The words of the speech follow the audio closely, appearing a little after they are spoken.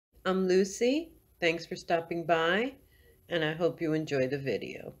I'm Lucy. Thanks for stopping by, and I hope you enjoy the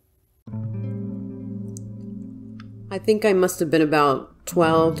video. I think I must have been about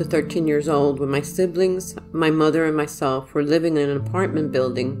 12 to 13 years old when my siblings, my mother, and myself were living in an apartment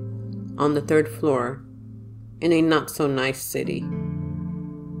building on the third floor in a not-so-nice city.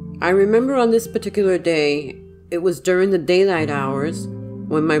 I remember on this particular day, it was during the daylight hours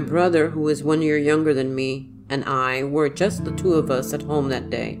when my brother, who is 1 year younger than me, and I were just the two of us at home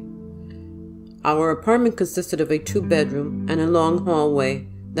that day. Our apartment consisted of a 2-bedroom and a long hallway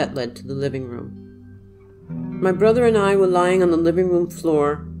that led to the living room. My brother and I were lying on the living room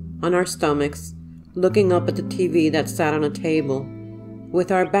floor, on our stomachs, looking up at the TV that sat on a table,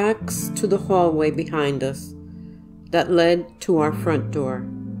 with our backs to the hallway behind us that led to our front door.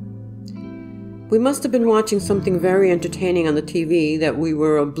 We must have been watching something very entertaining on the TV that we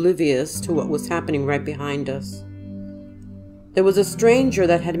were oblivious to what was happening right behind us. There was a stranger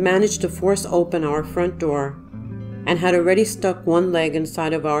that had managed to force open our front door and had already stuck one leg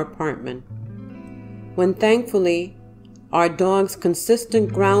inside of our apartment, when thankfully our dog's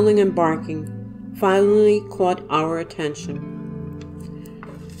consistent growling and barking finally caught our attention.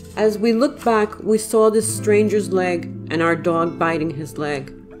 As we looked back, we saw this stranger's leg and our dog biting his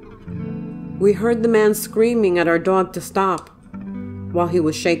leg. We heard the man screaming at our dog to stop while he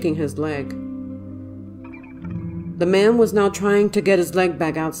was shaking his leg. The man was now trying to get his leg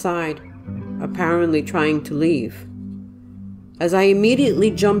back outside, apparently trying to leave. As I immediately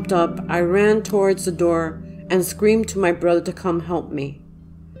jumped up, I ran towards the door and screamed to my brother to come help me.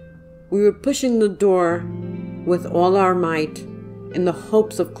 We were pushing the door with all our might in the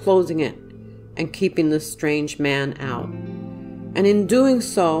hopes of closing it and keeping this strange man out. And in doing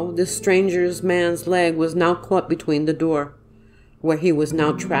so, this stranger's man's leg was now caught between the door, where he was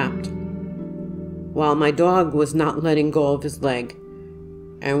now trapped, while my dog was not letting go of his leg,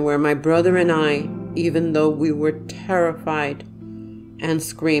 and where my brother and I, even though we were terrified and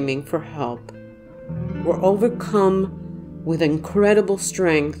screaming for help, were overcome with incredible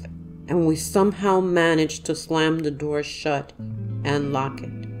strength, and we somehow managed to slam the door shut and lock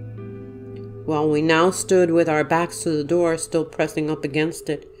it. While we now stood with our backs to the door, still pressing up against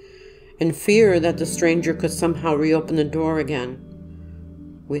it, in fear that the stranger could somehow reopen the door again.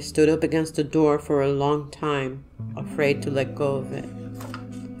 We stood up against the door for a long time, afraid to let go of it,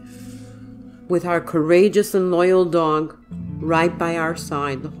 with our courageous and loyal dog right by our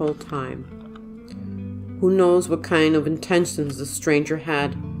side the whole time. Who knows what kind of intentions the stranger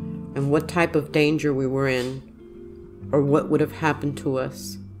had, and what type of danger we were in, or what would have happened to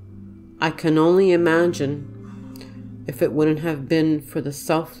us. I can only imagine if it wouldn't have been for the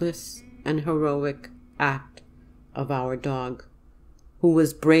selfless and heroic act of our dog, who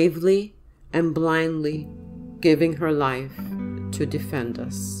was bravely and blindly giving her life to defend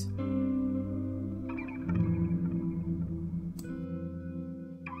us.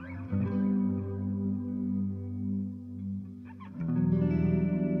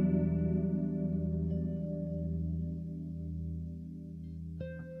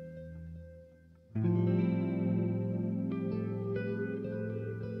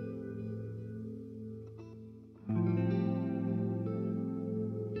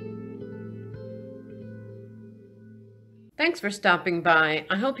 Thanks for stopping by.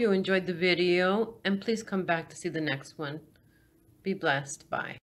 I hope you enjoyed the video, and please come back to see the next one. Be blessed. Bye.